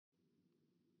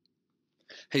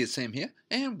Hey, it's Sam here,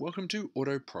 and welcome to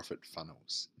AutoProfit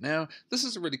Funnels. Now, this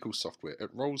is a really cool software. It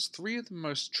rolls three of the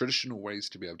most traditional ways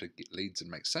to be able to get leads and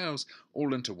make sales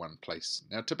all into one place.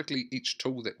 Now, typically, each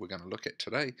tool that we're going to look at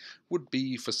today would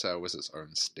be for sale as its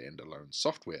own standalone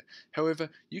software. However,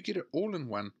 you get it all in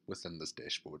one within this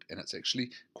dashboard, and it's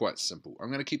actually quite simple. I'm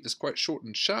going to keep this quite short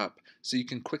and sharp so you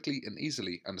can quickly and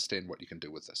easily understand what you can do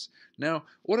with this. Now,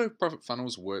 AutoProfit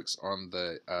Funnels works on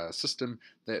the system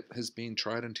that has been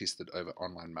tried and tested over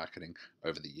online marketing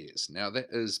over the years. Now that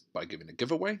is by giving a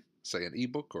giveaway, say an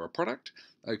ebook or a product,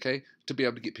 okay, to be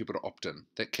able to get people to opt in.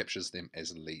 That captures them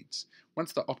as leads.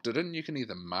 Once they're opted in, you can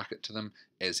either market to them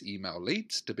as email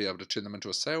leads to be able to turn them into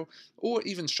a sale, or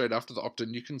even straight after the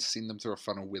opt-in, you can send them through a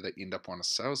funnel where they end up on a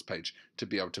sales page to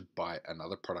be able to buy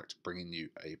another product, bringing you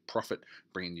a profit,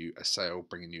 bringing you a sale,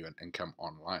 bringing you an income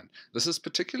online. This is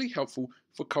particularly helpful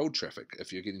for cold traffic.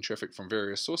 If you're getting traffic from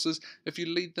various sources, if you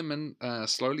lead them in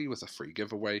slowly with a free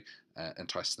giveaway,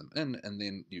 entice them in, and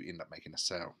then you end up making a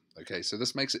sale. Okay, so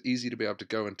this makes it easy to be able to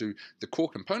go and do the core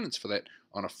components for that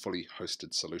on a fully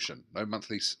hosted solution. No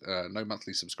monthly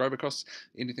subscriber costs,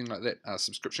 anything like that,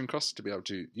 subscription costs to be able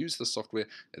to use the software.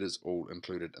 It is all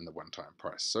included in the one-time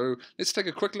price. So let's take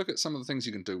a quick look at some of the things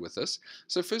you can do with this.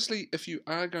 So firstly, if you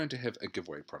are going to have a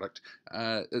giveaway product,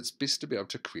 it's best to be able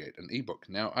to create an ebook.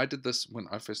 Now, I did this when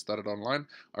I first started online.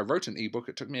 I wrote an ebook.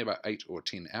 It took me about 8 or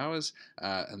 10 hours,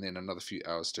 and then another few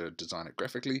hours to design it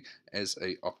graphically as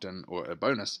a opt-in or a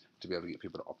bonus to be able to get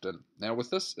people to opt in. Now with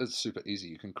this, it's super easy.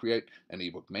 You can create an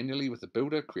ebook manually with a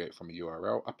builder, create from a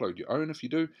URL, upload your own if you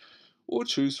do, or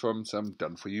choose from some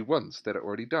done for you ones that are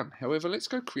already done. However, let's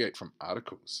go create from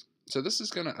articles. So this is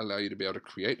going to allow you to be able to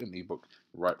create an ebook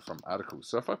right from articles.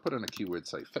 So if I put in a keyword,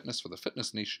 say fitness for the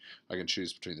fitness niche, I can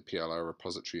choose between the PLR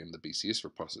repository and the BCS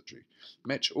repository.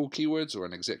 Match all keywords or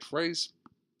an exact phrase.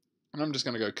 And I'm just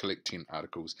going to go collect 10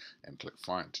 articles and click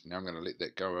find. Now I'm going to let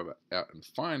that go out and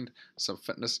find some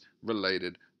fitness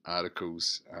related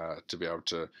articles to be able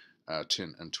to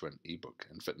turn into an ebook.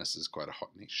 And fitness is quite a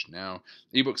hot niche. Now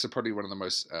ebooks are probably one of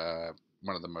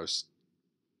the most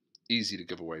easy to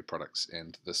give away products,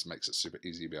 and this makes it super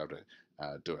easy to be able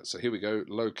to do it. So here we go.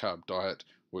 Low carb diet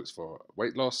works for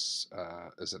weight loss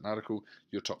is an article.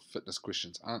 Your top fitness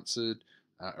questions answered.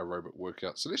 Aerobic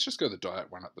workout. So let's just go the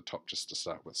diet one at the top just to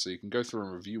start with. So you can go through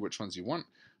and review which ones you want.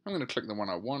 I'm going to click the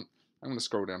one I want. I'm going to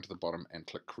scroll down to the bottom and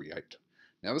click create.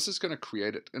 Now this is going to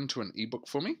create it into an ebook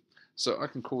for me. So I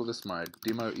can call this my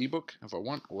demo ebook if I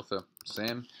want, author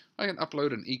Sam. I can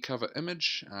upload an e-cover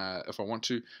image if I want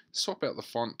to, swap out the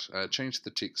font, change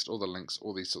the text, all the links,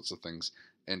 all these sorts of things,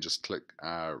 and just click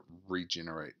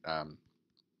regenerate.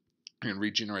 I can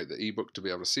regenerate the ebook to be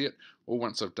able to see it, or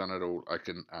once I've done it all, I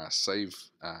can save,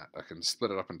 I can split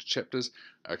it up into chapters,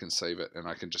 I can save it, and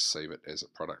I can just save it as a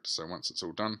product. So once it's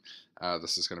all done,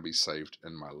 this is going to be saved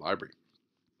in my library.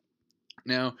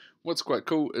 Now, what's quite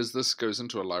cool is this goes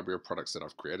into a library of products that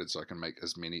I've created, so I can make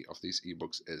as many of these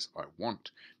ebooks as I want.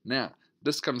 Now,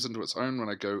 this comes into its own when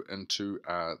I go into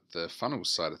the funnels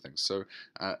side of things. So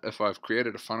if I've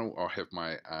created a funnel, I'll have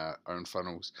my own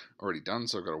funnels already done.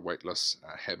 So I've got a weight loss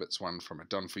habits one from a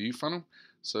done for you funnel.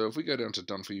 So if we go down to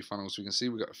done for you funnels, we can see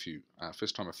we've got a few.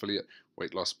 First time affiliate,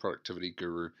 weight loss, productivity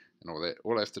guru, and all that.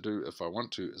 All I have to do if I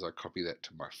want to is I copy that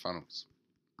to my funnels.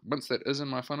 Once that is in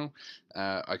my funnel,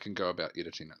 I can go about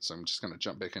editing it. So I'm just going to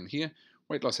jump back in here.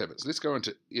 Weight loss habits. Let's go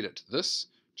into edit this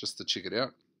just to check it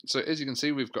out. So as you can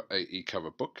see, we've got a e-cover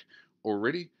book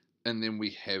already, and then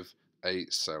we have a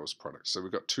sales product. So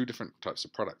we've got two different types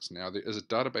of products. Now there is a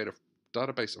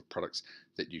database of products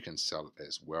that you can sell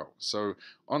as well. So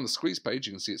on the squeeze page,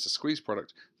 you can see it's a squeeze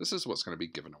product. This is what's going to be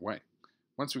given away.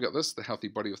 Once we got this, the healthy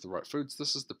body with the right foods,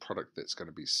 this is the product that's going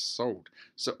to be sold.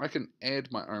 So I can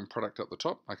add my own product at the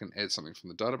top. I can add something from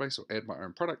the database or add my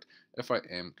own product if I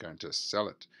am going to sell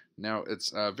it. Now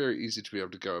it's very easy to be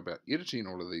able to go about editing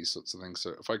all of these sorts of things.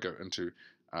 So if I go into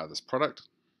this product,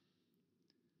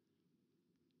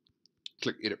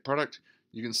 click edit product,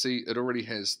 you can see it already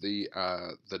has the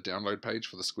download page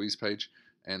for the squeeze page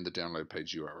and the download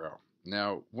page URL.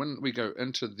 Now when we go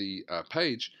into the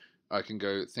page, I can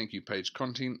go thank you page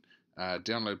content,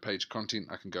 download page content.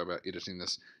 I can go about editing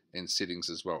this and settings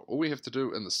as well. All we have to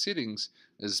do in the settings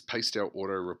is paste our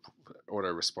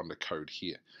autoresponder code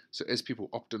here. So as people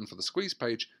opt in for the squeeze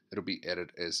page, it'll be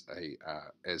added as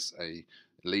a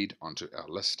lead onto our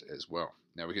list as well.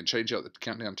 Now we can change out the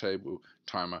countdown table,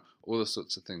 timer, all the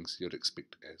sorts of things you'd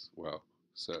expect as well.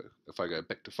 So if I go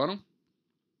back to funnel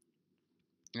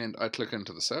and I click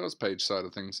into the sales page side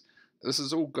of things, This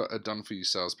has all got a done for you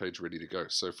sales page ready to go.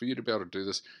 So for you to be able to do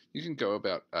this, you can go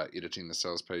about editing the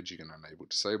sales page. You can enable,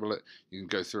 disable it. You can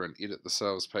go through and edit the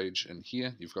sales page in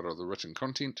here. You've got all the written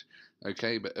content.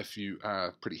 Okay, but if you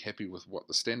are pretty happy with what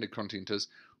the standard content is,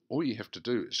 all you have to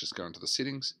do is just go into the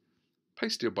settings,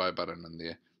 paste your buy button in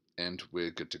there, and we're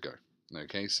good to go.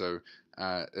 Okay, so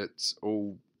it's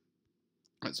all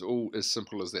as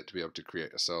simple as that to be able to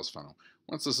create a sales funnel.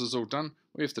 Once this is all done,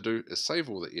 all you have to do is save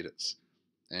all the edits,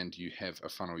 and you have a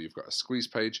funnel. You've got a squeeze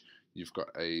page, you've got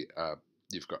a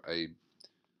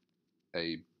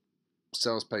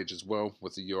sales page as well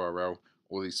with the URL,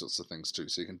 all these sorts of things too.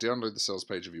 So you can download the sales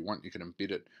page if you want, you can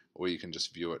embed it, or you can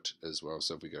just view it as well.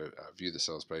 So if we go view the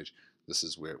sales page, this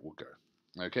is where it will go.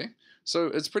 Okay, so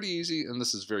it's pretty easy, and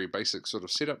this is very basic sort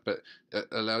of setup, but it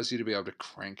allows you to be able to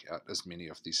crank out as many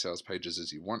of these sales pages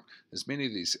as you want, as many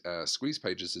of these squeeze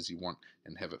pages as you want,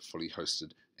 and have it fully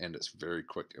hosted, and it's very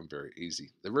quick and very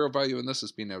easy. The real value in this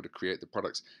is being able to create the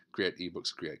products, create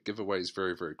ebooks, create giveaways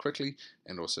very, very quickly,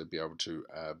 and also be able to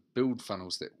build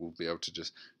funnels that will be able to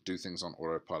just do things on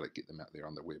autopilot, get them out there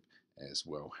on the web as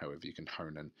well. However, you can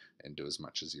hone in and do as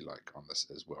much as you like on this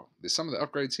as well. There's some of the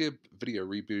upgrades here: video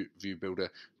reboot, view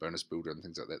builder, bonus builder, and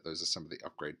things like that. Those are some of the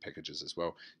upgrade packages as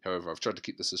well. However, I've tried to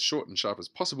keep this as short and sharp as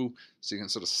possible so you can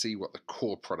sort of see what the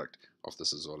core product of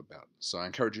this is all about. So I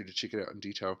encourage you to check it out in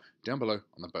detail down below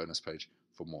on the bonus page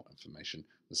for more information.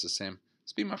 This is Sam.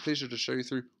 It's been my pleasure to show you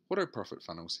through AutoProfit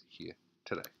funnels here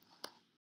today.